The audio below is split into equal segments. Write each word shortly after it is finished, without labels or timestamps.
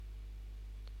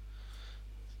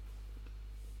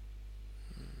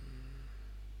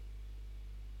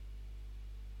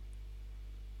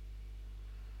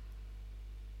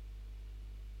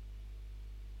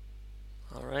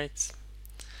right.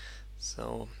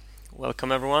 So,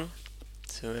 welcome everyone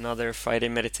to another Friday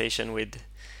meditation with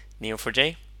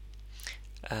Neo4j.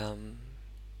 Um,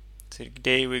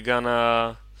 Today we're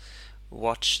gonna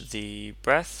watch the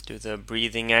breath, do the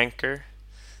breathing anchor.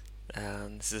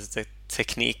 This is the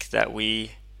technique that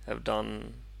we have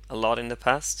done a lot in the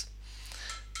past.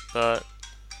 But,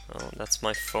 oh, that's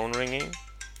my phone ringing.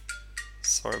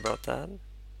 Sorry about that.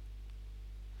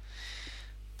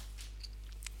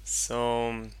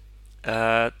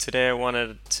 Today I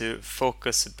wanted to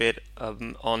focus a bit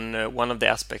on one of the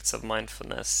aspects of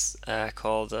mindfulness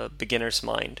called beginner's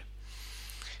mind.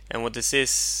 And what this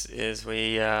is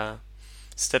we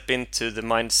step into the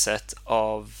mindset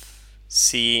of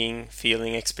seeing,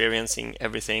 feeling, experiencing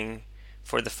everything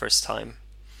for the first time.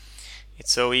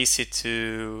 It's so easy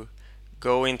to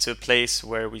go into a place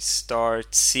where we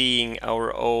start seeing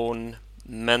our own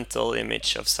mental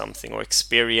image of something or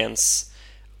experience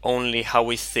only how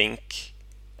we think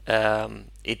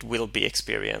it will be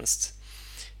experienced.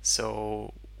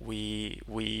 So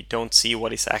we don't see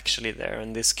what is actually there,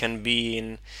 and this can be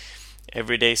in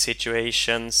everyday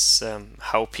situations,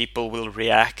 how people will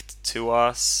react to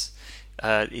us.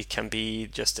 It can be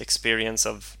just experience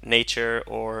of nature,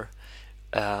 or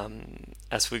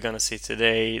as we're gonna see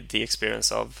today, the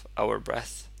experience of our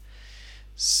breath.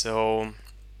 So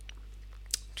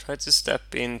try to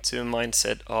step into a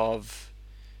mindset of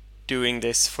doing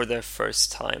this for the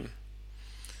first time.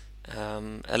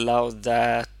 Allow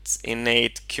that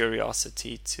innate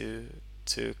curiosity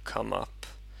to come up.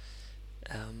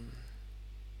 Um,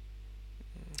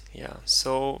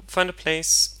 so find a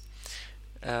place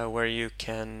where you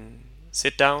can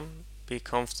sit down, be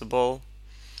comfortable.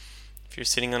 If you're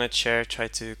sitting on a chair, try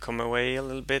to come away a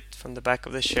little bit from the back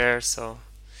of the chair so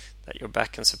that your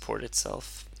back can support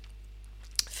itself.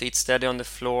 Feet steady on the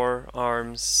floor,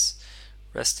 arms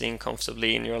resting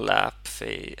comfortably in your lap,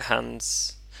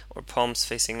 hands or palms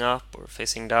facing up or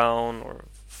facing down or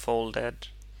folded,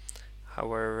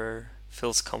 however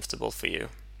feels comfortable for you.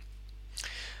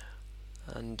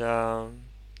 And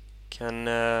can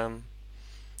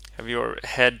have your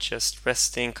head just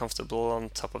resting comfortable on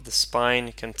top of the spine.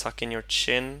 You can tuck in your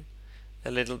chin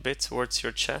a little bit towards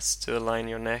your chest to align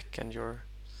your neck and your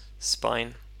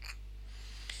spine.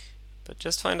 But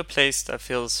just find a place that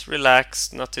feels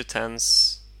relaxed, not too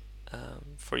tense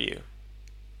for you.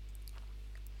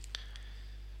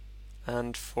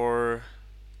 And for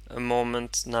a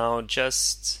moment now,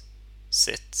 just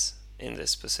sit in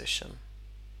this position.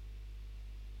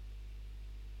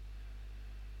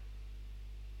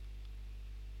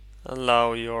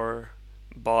 Allow your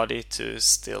body to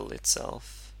still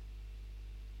itself.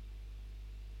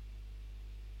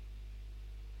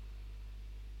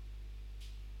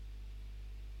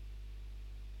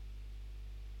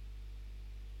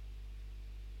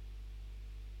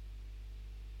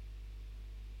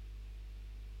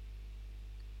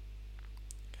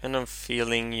 Kind of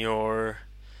feeling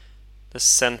the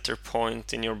center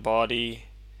point in your body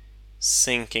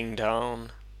sinking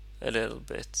down a little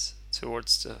bit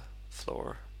towards the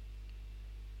floor.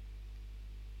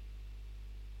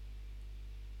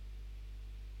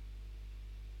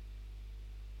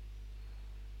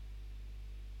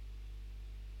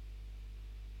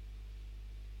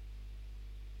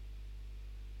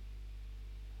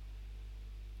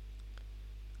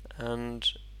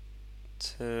 And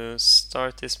to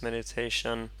start this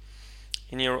meditation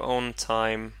in your own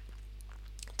time,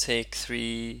 take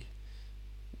 3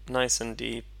 nice and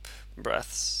deep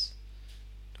breaths.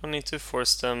 Don't need to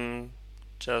force them,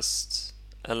 just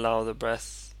allow the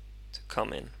breath to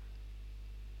come in.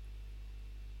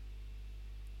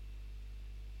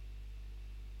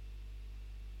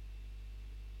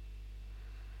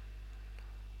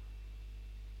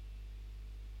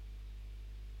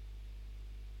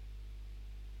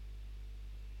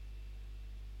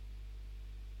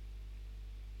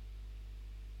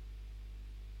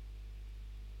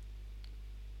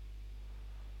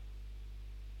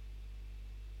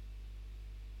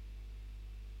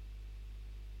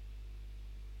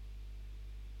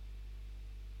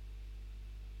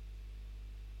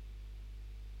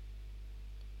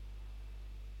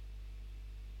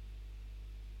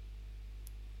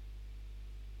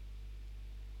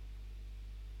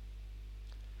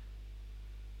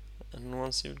 And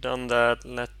once you've done that,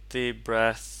 let the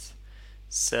breath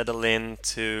settle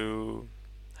into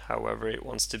however it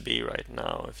wants to be right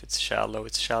now. If it's shallow,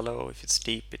 it's shallow. If it's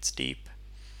deep, it's deep.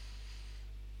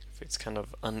 If it's kind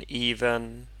of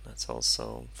uneven, that's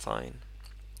also fine.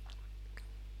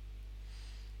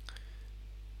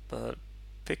 But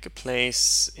pick a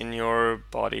place in your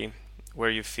body where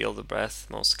you feel the breath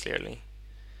most clearly.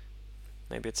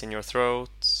 Maybe it's in your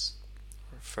throat,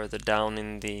 or further down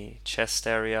in the chest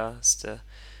area as the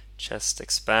chest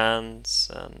expands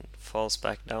and falls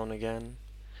back down again,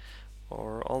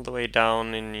 or all the way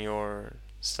down in your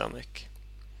stomach.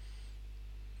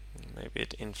 Maybe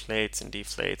it inflates and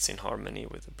deflates in harmony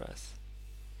with the breath.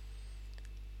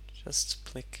 Just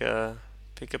pick a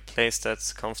place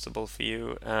that's comfortable for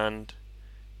you and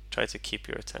try to keep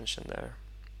your attention there.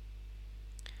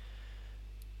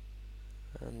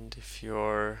 And if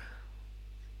your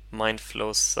mind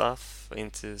flows off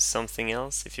into something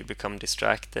else, if you become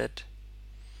distracted,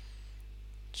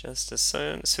 just as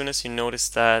soon as you notice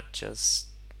that, just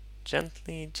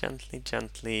gently, gently,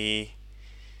 gently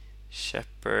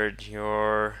shepherd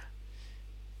your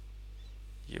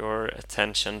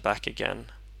attention back again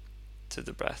to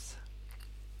the breath.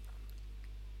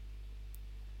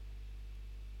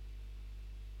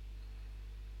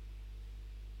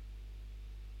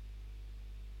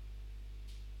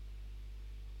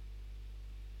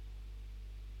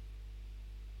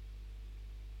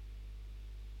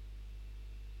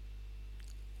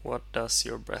 What does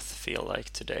your breath feel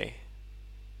like today,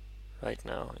 right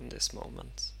now, in this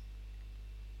moment?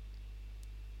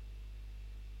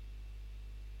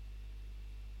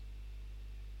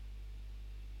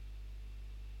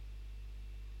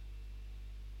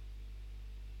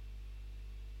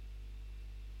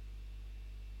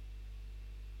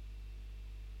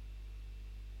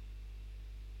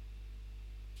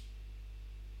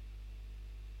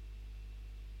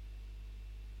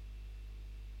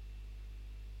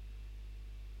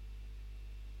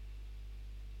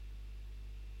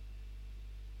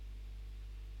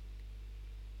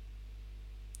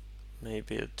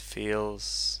 Maybe it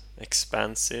feels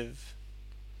expansive,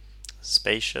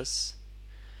 spacious,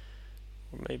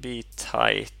 or maybe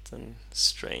tight and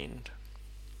strained,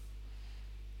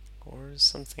 or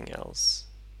something else.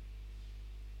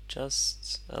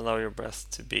 Just allow your breath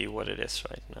to be what it is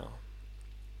right now.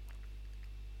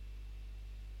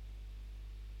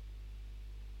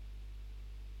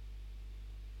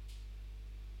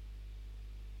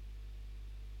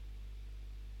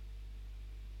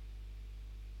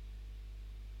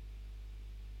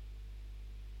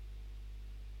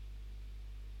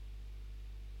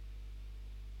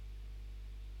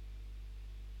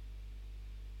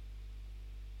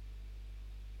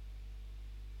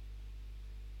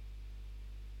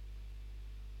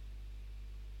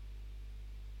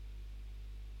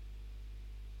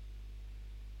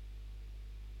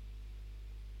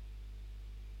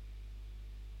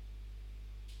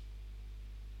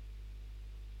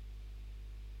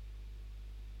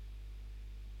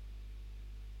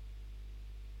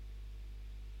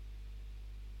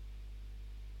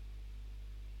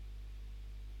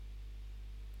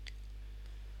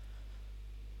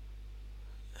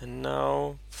 And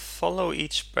now follow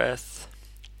each breath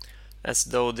as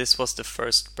though this was the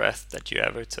first breath that you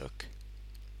ever took.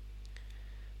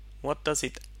 What does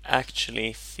it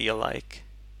actually feel like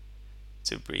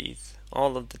to breathe?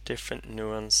 All of the different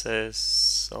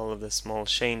nuances, all of the small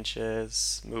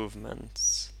changes,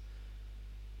 movements.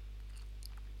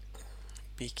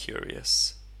 Be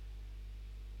curious.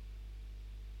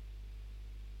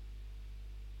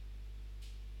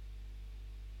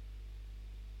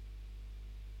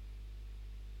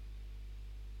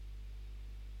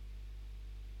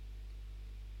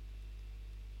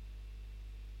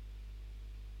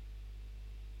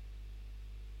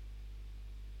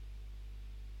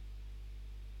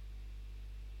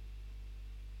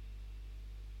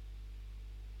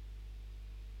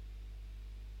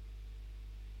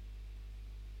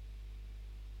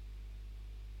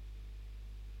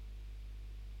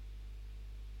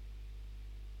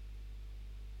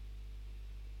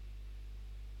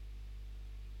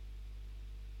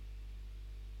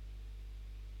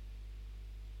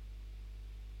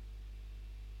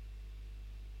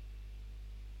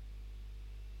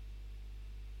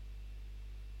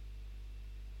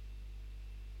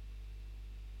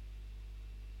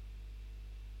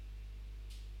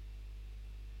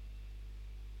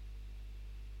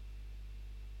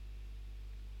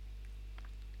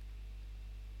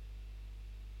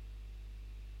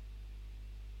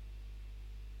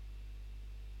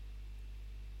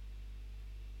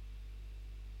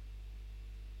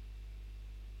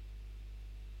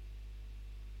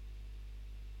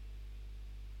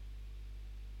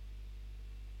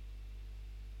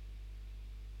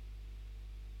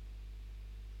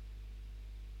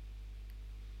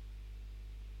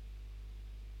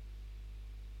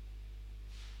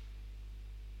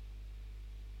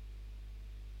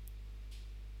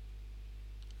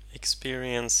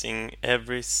 Experiencing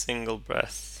every single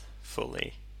breath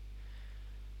fully.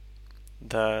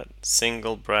 the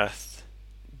single breath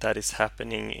that is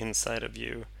happening inside of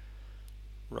you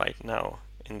right now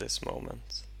in this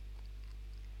moment.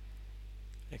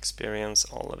 Experience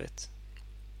all of it.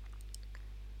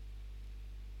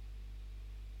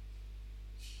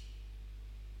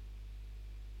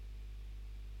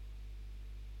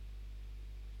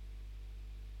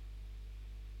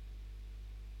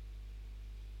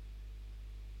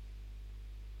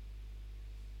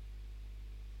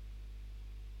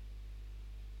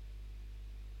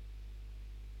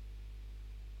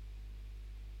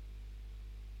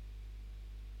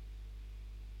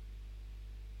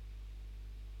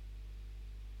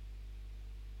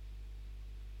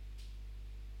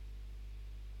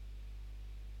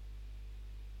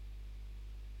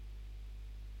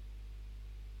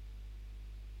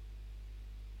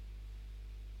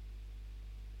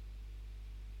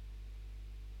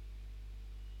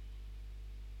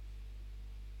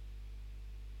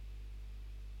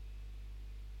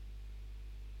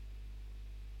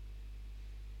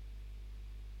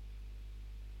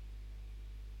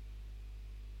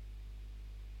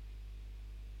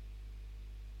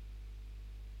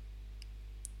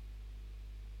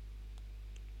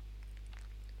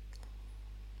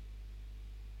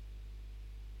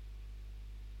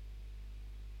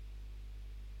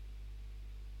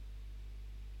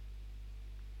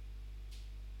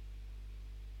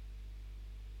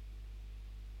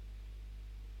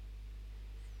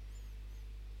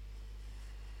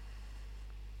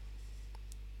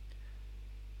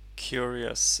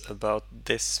 Curious about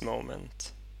this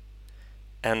moment,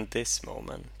 and this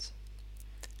moment,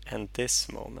 and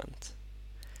this moment,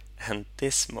 and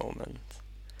this moment,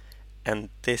 and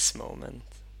this moment,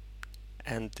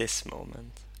 and this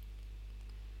moment.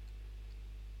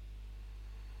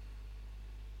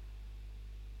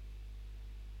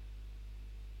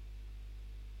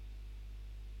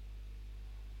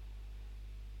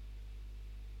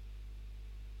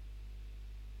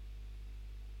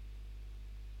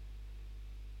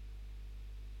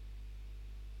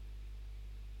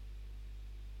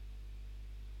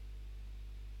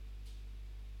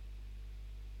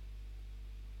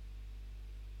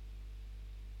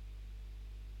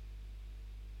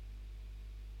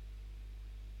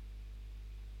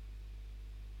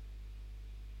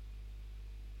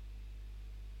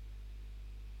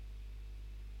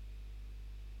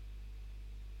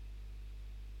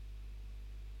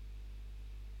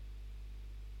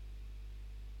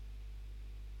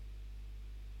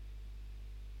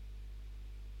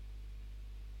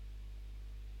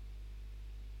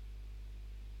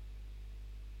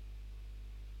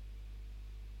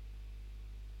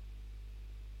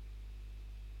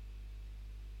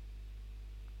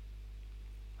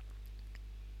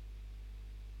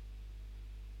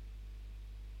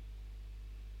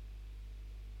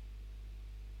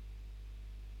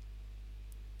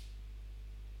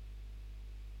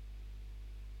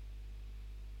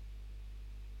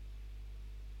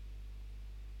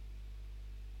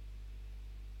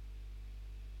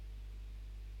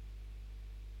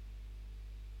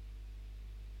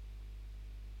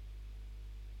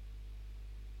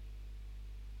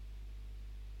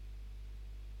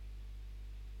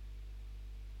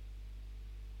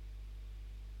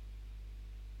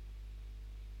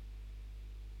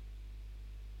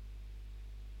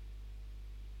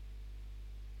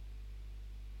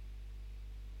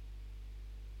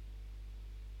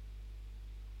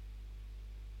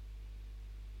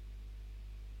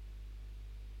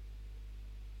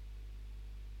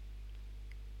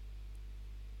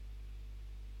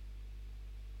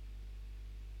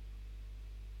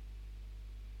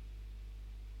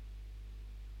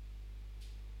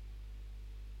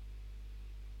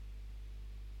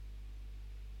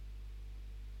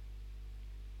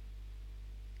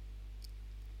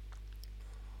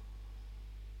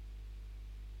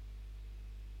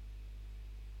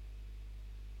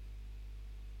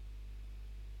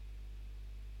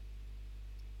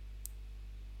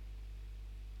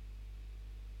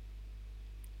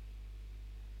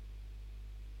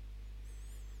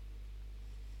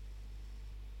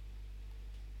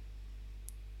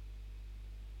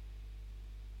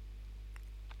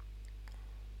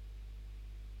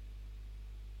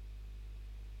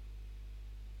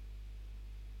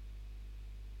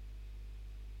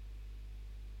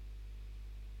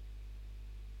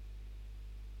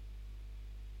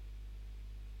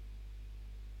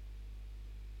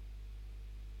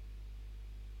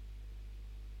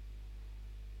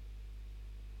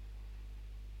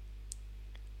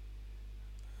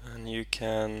 And you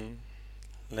can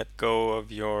let go of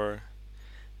your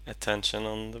attention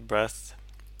on the breath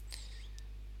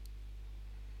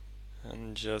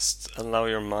And just allow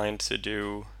your mind to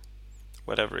do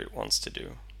whatever it wants to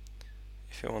do.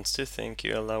 If it wants to think,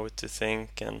 you allow it to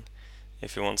think, and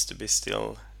if it wants to be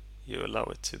still, you allow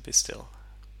it to be still.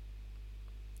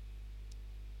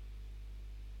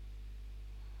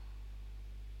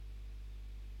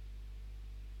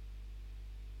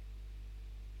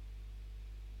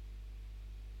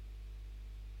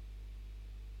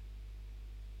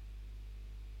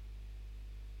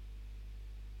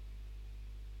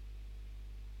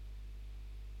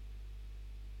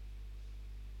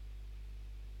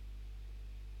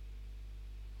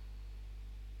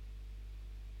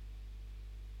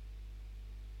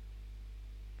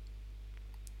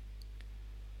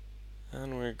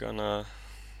 And we're gonna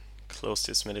close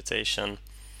this meditation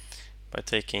by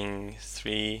taking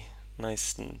 3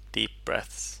 nice and deep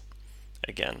breaths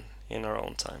again in our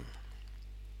own time.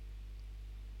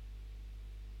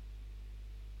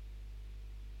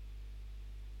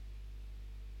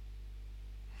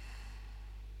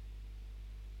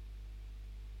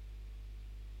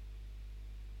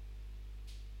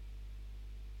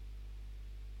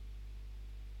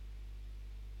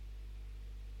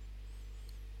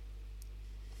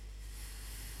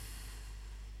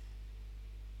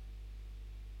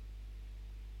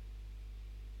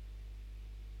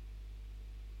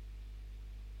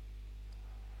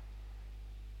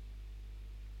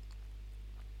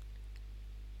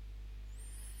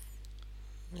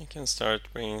 You can start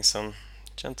bringing some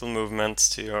gentle movements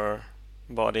to your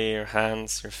body, your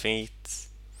hands, your feet.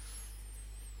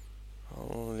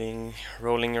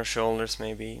 Rolling your shoulders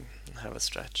maybe, have a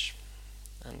stretch,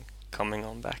 and coming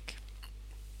on back.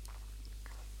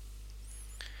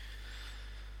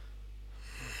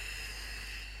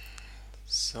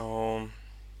 So,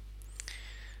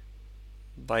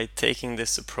 by taking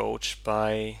this approach,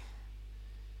 by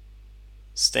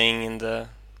staying in the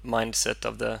mindset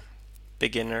of the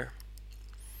beginner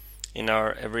in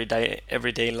our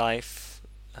everyday life,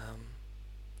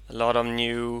 a lot of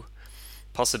new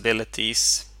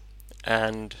possibilities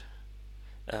and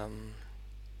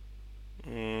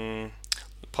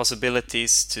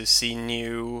possibilities to see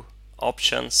new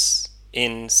options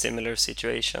in similar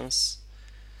situations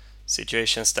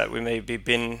that we maybe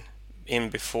been in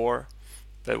before,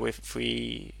 but if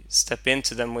we step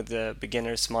into them with the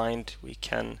beginner's mind, we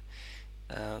can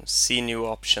see new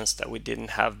options that we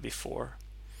didn't have before.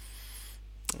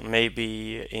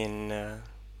 Maybe in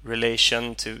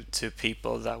relation to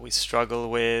people that we struggle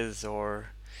with, or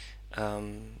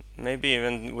maybe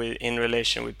even in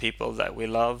relation with people that we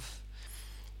love.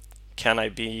 Can I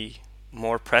be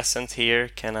more present here?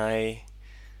 Can I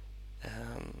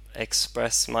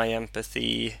express my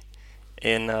empathy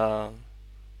in a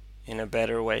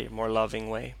better way, more loving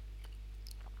way?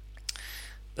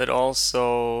 But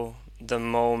also the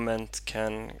moment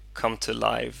can come to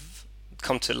life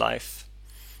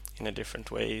in a different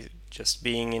way. Just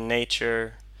being in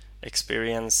nature,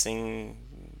 experiencing,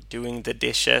 doing the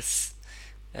dishes,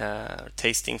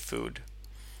 tasting food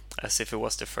as if it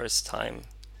was the first time.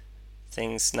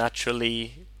 Things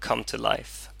naturally come to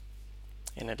life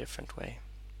in a different way.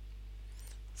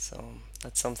 So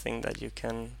that's something that you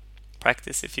can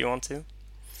practice if you want to.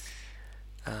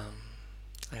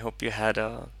 I hope you had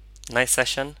a nice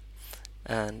session,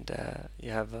 and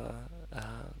you have a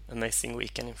amazing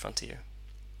weekend in front of you.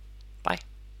 Bye.